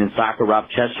job working in soccer, Rob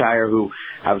Cheshire, who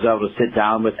I was able to sit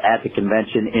down with at the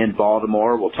convention in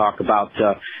Baltimore. We'll talk about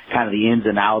kind of the ins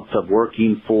and outs of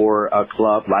working for a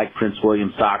club like Prince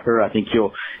William Soccer. I think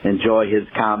you'll enjoy his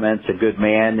comments, a good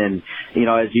man. And, you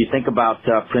know, as you think about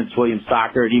Prince William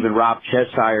Soccer and even Rob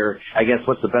Cheshire, I guess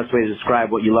what's the best way to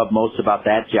describe what you love most about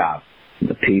that job?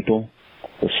 The people,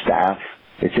 the staff.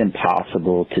 It's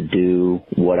impossible to do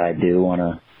what I do on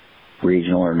a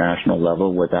regional or national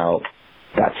level without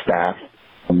that staff.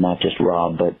 And not just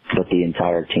Rob, but the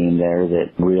entire team there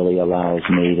that really allows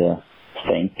me to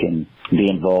think and be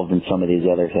involved in some of these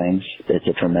other things. It's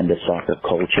a tremendous soccer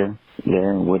culture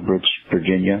there in Woodbridge,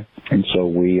 Virginia. And so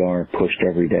we are pushed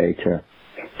every day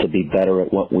to be better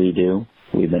at what we do.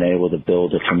 We've been able to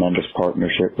build a tremendous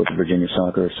partnership with the Virginia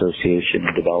Soccer Association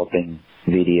in developing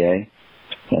VDA.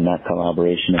 And that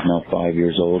collaboration is now 5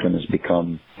 years old and has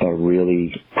become a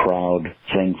really proud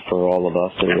thing for all of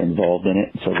us that are involved in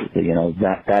it. So, you know,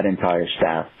 that entire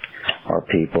staff, our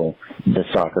people, the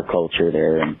soccer culture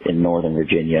there in Northern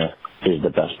Virginia is the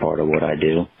best part of what I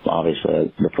do.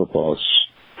 Obviously, the football is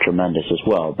tremendous as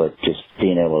well, but just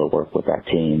being able to work with that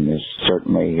team is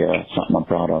certainly something I'm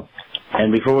proud of.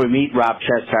 And before we meet Rob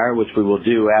Cheshire, which we will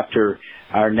do after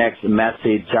our next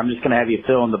message, I'm just going to have you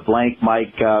fill in the blank,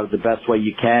 Mike, the best way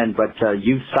you can. But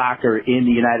youth soccer in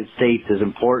the United States is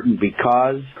important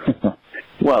because?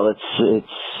 Well, it's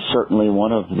certainly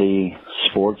one of the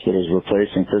sports that is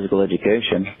replacing physical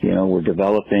education. You know, we're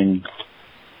developing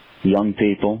young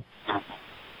people,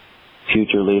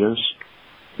 future leaders.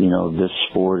 You know, this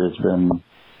sport has been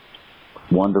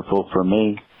wonderful for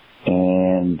me.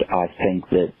 And I think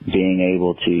that being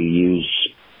able to use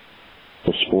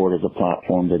the sport as a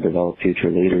platform to develop future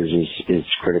leaders is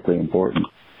critically important.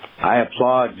 I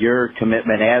applaud your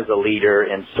commitment as a leader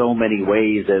in so many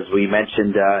ways, as we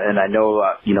mentioned, and I know,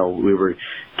 you know, we were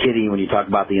kidding when you talk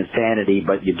about the insanity,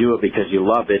 but you do it because you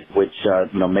love it, which,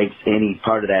 you know, makes any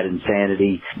part of that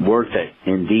insanity worth it,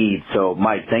 indeed. So,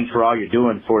 Mike, thanks for all you're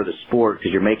doing for the sport,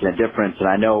 because you're making a difference, and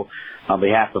I know on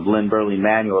behalf of Lynn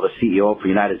Burley-Manuel, the CEO for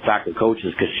United Soccer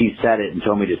Coaches, because she said it and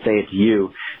told me to say it to you,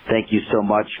 thank you so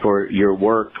much for your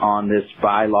work on this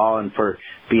bylaw and for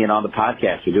being on the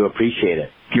podcast. We do appreciate it.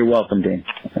 You're welcome, Dean.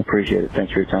 I appreciate it.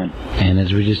 Thanks for your time. And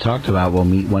as we just talked about, we'll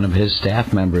meet one of his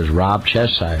staff members, Rob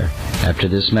Cheshire, after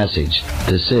this message.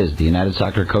 This is the United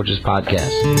Soccer Coaches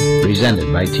Podcast,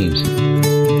 presented by Team Snap.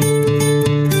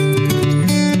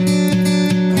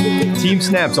 Team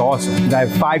Snap's awesome. I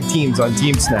have 5 teams on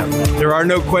Team Snap. There are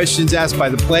no questions asked by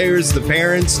the players, the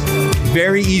parents.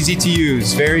 Very easy to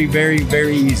use. Very, very,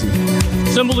 very easy.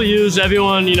 Simple to use.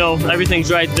 Everyone, you know,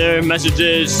 everything's right there.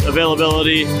 Messages,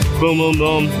 availability, boom, boom,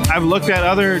 boom. I've looked at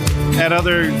other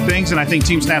things, and I think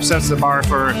Team Snap sets the bar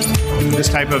for this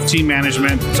type of team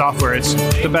management software. It's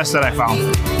the best that I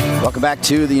found. Welcome back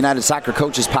to the United Soccer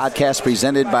Coaches Podcast,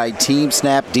 presented by Team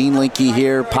Snap. Dean Linke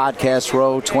here, Podcast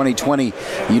Row 2020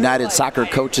 United Soccer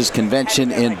Coaches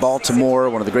Convention in Baltimore.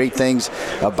 One of the great things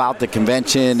about the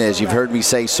convention, as you've heard me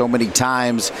say so many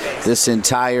times this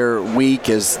entire week,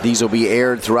 as these will be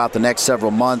aired throughout the next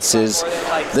several months, is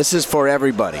this is for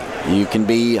everybody. You can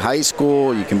be high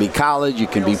school, you can be college, you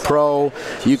can be pro,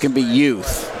 you can be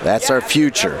youth. That's our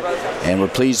future. And we're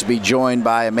pleased to be joined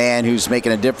by a man who's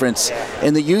making a difference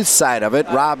in the youth side of it,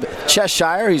 Rob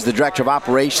Cheshire. He's the Director of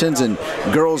Operations and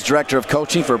Girls Director of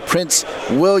Coaching for Prince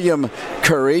William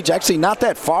Courage. Actually, not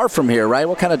that far from here, right?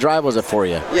 What kind of drive was it for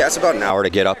you? Yeah, it's about an hour to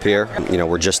get up here.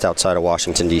 We're just outside of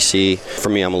Washington, D.C. For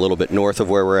me, I'm a little bit north of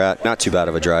where we're at. Not too bad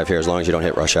of a drive here as long as you don't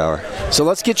hit rush hour. So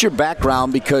let's get your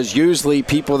background, because usually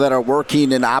people that are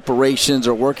working in operations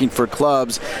or working for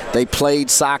clubs, they played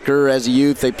soccer as a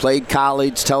youth, they played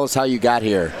college. Tell us how you got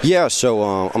here. Yeah, so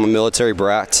I'm a military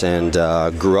brat and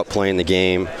grew up playing the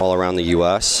game all around the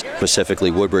U.S.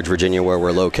 Specifically, Woodbridge, Virginia, where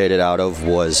we're located out of,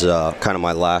 was kind of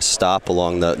my last stop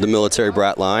along the military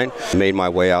brat line. Made my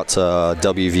way out to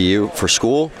WVU for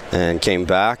school and came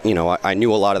back. I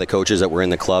knew a lot of the coaches that were in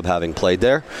the club, having played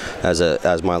there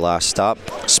as my last stop.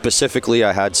 Specifically,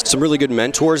 I had some really good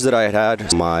mentors that I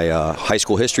had. My high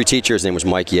school history teacher, his name was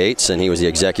Mike Yates, and he was the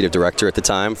executive director at the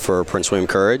time for Prince William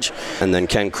Courage. And then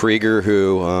Ken Krieger,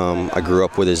 who I grew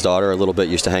up with his daughter a little bit,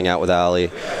 used to hang out with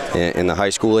Allie in the high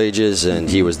school ages, and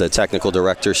he was the technical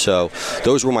director. So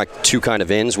those were my two kind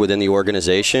of ins within the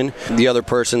organization. The other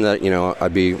person that,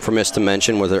 I'd be remiss to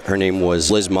mention, her name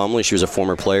was Liz Mumley. She was a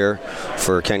former player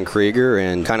for Ken Krieger,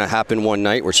 and kind of happened one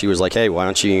night where she was like, hey, why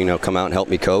don't you, come out and help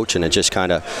me coach? And it just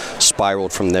kind of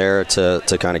spiraled from there to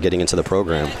kind of getting into the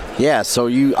program. Yeah, so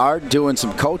you are doing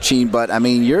some coaching, but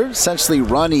you're essentially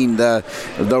running the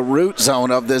root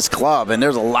zone of this club, and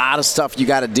there's a lot of stuff you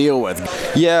got to deal with.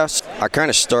 Yes, I kind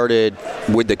of started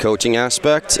with the coaching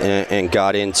aspect and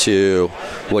got into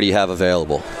what do you have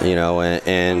available,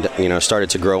 and started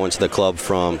to grow into the club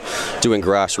from doing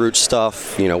grassroots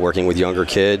stuff, working with younger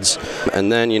kids,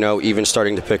 and then, even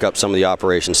starting to pick up some of the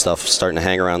operation stuff, starting to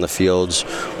hang around the fields,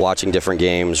 watching different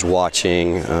games,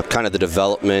 watching kind of the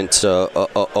development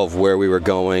of where we were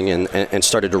going, and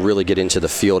started to really get into the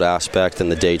field aspect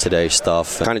and the day-to-day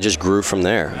stuff. Kind of just grew from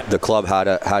there. The club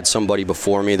had somebody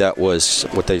before me that was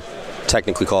what they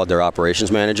technically called their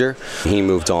operations manager. He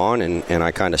moved on, and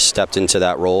I kind of stepped into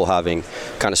that role, having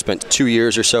kind of spent 2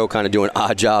 years or so kind of doing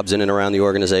odd jobs in and around the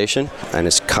organization, and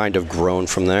it's kind of grown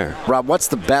from there. Rob, what's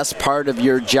the best part of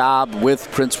your job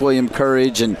with Prince William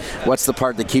Courage, and what's the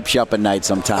part that keeps you up at night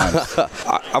sometimes?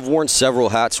 I've worn several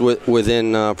hats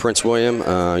within Prince William.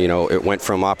 It went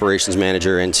from operations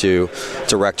manager into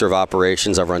director of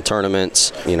operations. I've run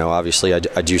tournaments. Obviously I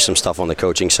do some stuff on the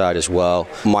coaching side as well.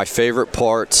 My favorite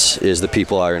part is the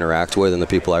people I interact with and the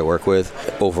people I work with.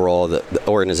 Overall, the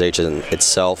organization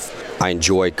itself, I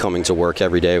enjoy coming to work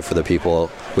every day with the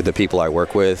people I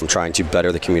work with. I'm trying to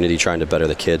better the community, trying to better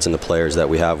the kids and the players that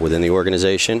we have within the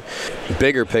organization.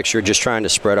 Bigger picture, just trying to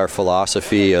spread our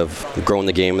philosophy of growing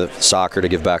the game of soccer to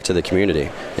give back to the community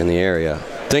in the area.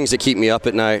 Things that keep me up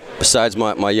at night, besides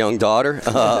my young daughter.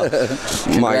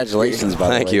 Congratulations, by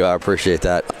the way. Thank you, I appreciate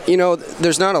that.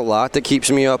 There's not a lot that keeps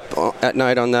me up at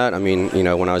night on that.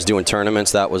 When I was doing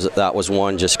tournaments, that was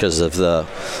one, just because of the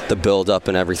build-up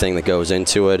and everything that goes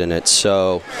into it, and it's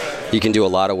so you can do a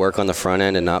lot of work on the front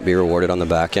end and not be rewarded on the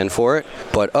back end for it.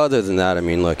 But other than that,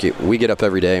 look, we get up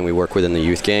every day and we work within the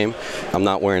youth game. I'm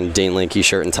not wearing Dane Linke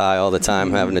shirt and tie all the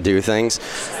time, having to do things.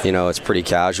 It's pretty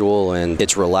casual and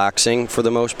it's relaxing for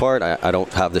the most part. I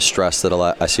don't have the stress that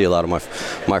I see a lot of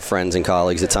my friends and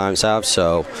colleagues at times have,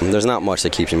 so there's not much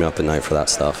that keeps me up at night for that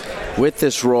stuff. With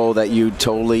this role that you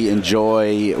totally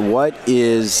enjoy, what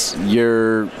is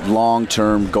your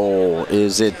long-term goal?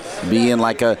 Is it being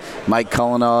like a Mike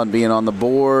Cullinane and being on the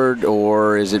board,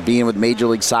 or is it being with Major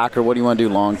League Soccer? What do you want to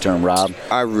do long-term, Rob?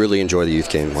 I really enjoy the youth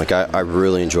game. I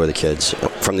really enjoy the kids,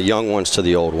 from the young ones to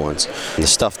the old ones. And the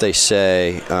stuff they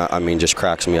say, just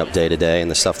cracks me up day to day, and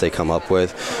the stuff they come up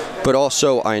with. But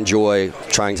also, I enjoy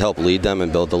trying to help lead them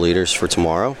and build the leaders for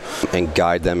tomorrow and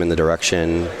guide them in the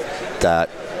direction that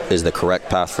is the correct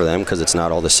path for them, because it's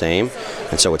not all the same,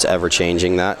 and so it's ever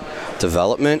changing, that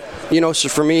development. So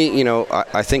for me,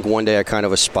 I think one day I kind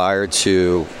of aspire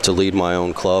to lead my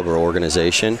own club or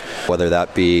organization, whether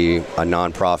that be a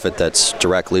nonprofit that's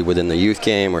directly within the youth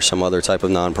game or some other type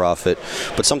of nonprofit,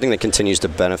 but something that continues to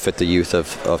benefit the youth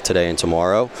of today and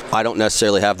tomorrow. I don't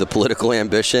necessarily have the political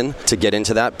ambition to get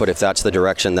into that, but if that's the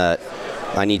direction that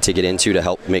I need to get into to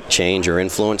help make change or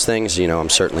influence things, I'm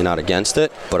certainly not against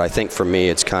it. But I think for me,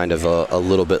 it's kind of a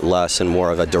little bit less and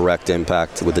more of a direct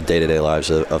impact with the day-to-day lives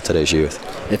of today's youth.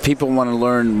 If people want to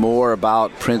learn more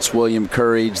about Prince William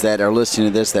Courage that are listening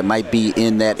to this that might be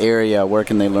in that area, where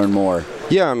can they learn more?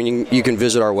 Yeah, I mean, you can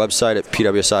visit our website at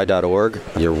pwsi.org.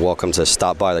 You're welcome to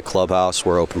stop by the clubhouse.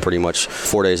 We're open pretty much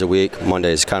 4 days a week.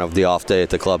 Monday is kind of the off day at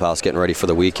the clubhouse, getting ready for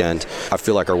the weekend. I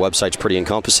feel like our website's pretty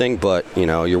encompassing, but,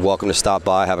 you're welcome to stop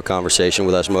by, have a conversation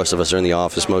with us. Most of us are in the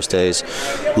office most days.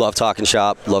 Love talking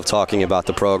shop, love talking about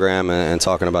the program and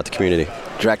talking about the community.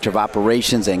 Director of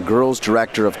Operations and Girls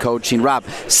Director of Coaching. Rob,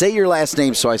 say your last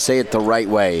name so I say it the right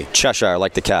way. Cheshire,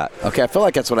 like the cat. Okay, I feel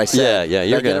like that's what I said. Yeah,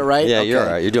 you're good. Did I get it right? Yeah, okay. You're all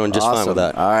right. You're doing just awesome. fine with that.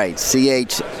 All right,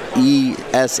 Cheshire.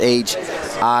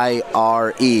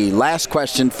 Last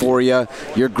question for you.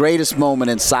 Your greatest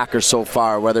moment in soccer so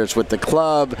far, whether it's with the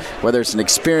club, whether it's an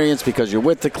experience because you're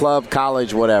with the club,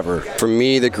 college, whatever. For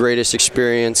me, the greatest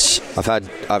experience,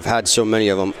 I've had so many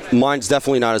of them. Mine's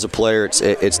definitely not as a player.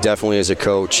 It's definitely as a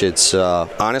coach. It's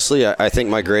honestly, I think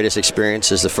my greatest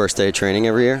experience is the first day of training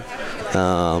every year.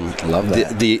 Love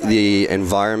that. The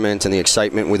environment and the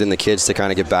excitement within the kids to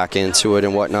kind of get back into it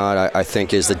and whatnot, I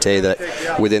think is the day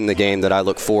that within the game that I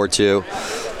look forward to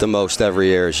the most every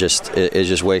year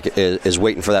is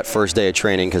waiting for that first day of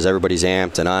training because everybody's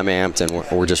amped and I'm amped and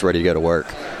we're just ready to go to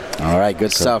work. All right,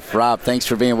 good stuff. Rob, thanks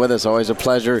for being with us. Always a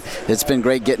pleasure. It's been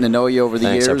great getting to know you over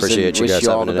the years. I appreciate you guys. Wish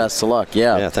you all the best of luck.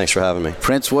 Yeah, thanks for having me.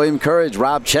 Prince William Courage,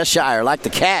 Rob Cheshire, like the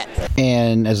cat.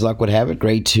 And as luck would have it,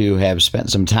 great to have spent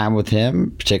some time with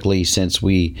him, particularly since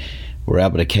we were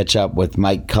able to catch up with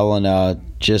Mike Cullen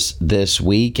just this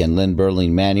week and Lynn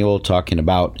Burling-Manuel talking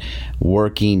about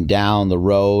working down the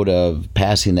road of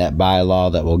passing that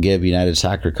bylaw that will give United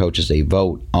Soccer Coaches a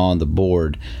vote on the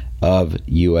board of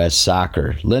U.S.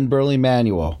 Soccer. Lynn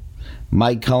Burling-Manuel,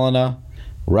 Mike Cullen,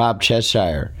 Rob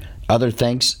Cheshire. Other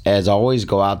thanks, as always,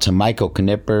 go out to Michael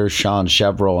Knipper, Sean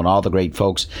Chevrolet, and all the great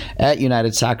folks at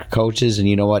United Soccer Coaches. And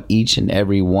you know what? Each and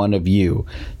every one of you,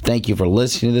 thank you for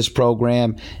listening to this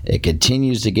program. It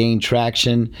continues to gain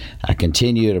traction. I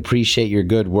continue to appreciate your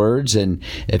good words. And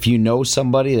if you know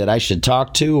somebody that I should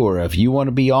talk to, or if you want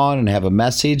to be on and have a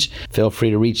message, feel free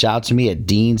to reach out to me at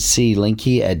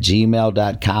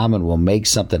deanclinky@gmail.com, and we'll make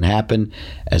something happen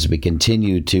as we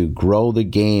continue to grow the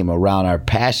game around our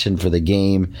passion for the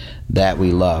game that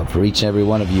we love. For each and every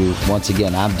one of you, once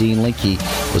again, I'm Dean Linke.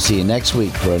 We'll see you next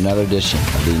week for another edition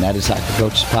of the United Soccer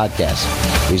Coaches Podcast,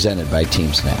 presented by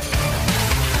Team Snap.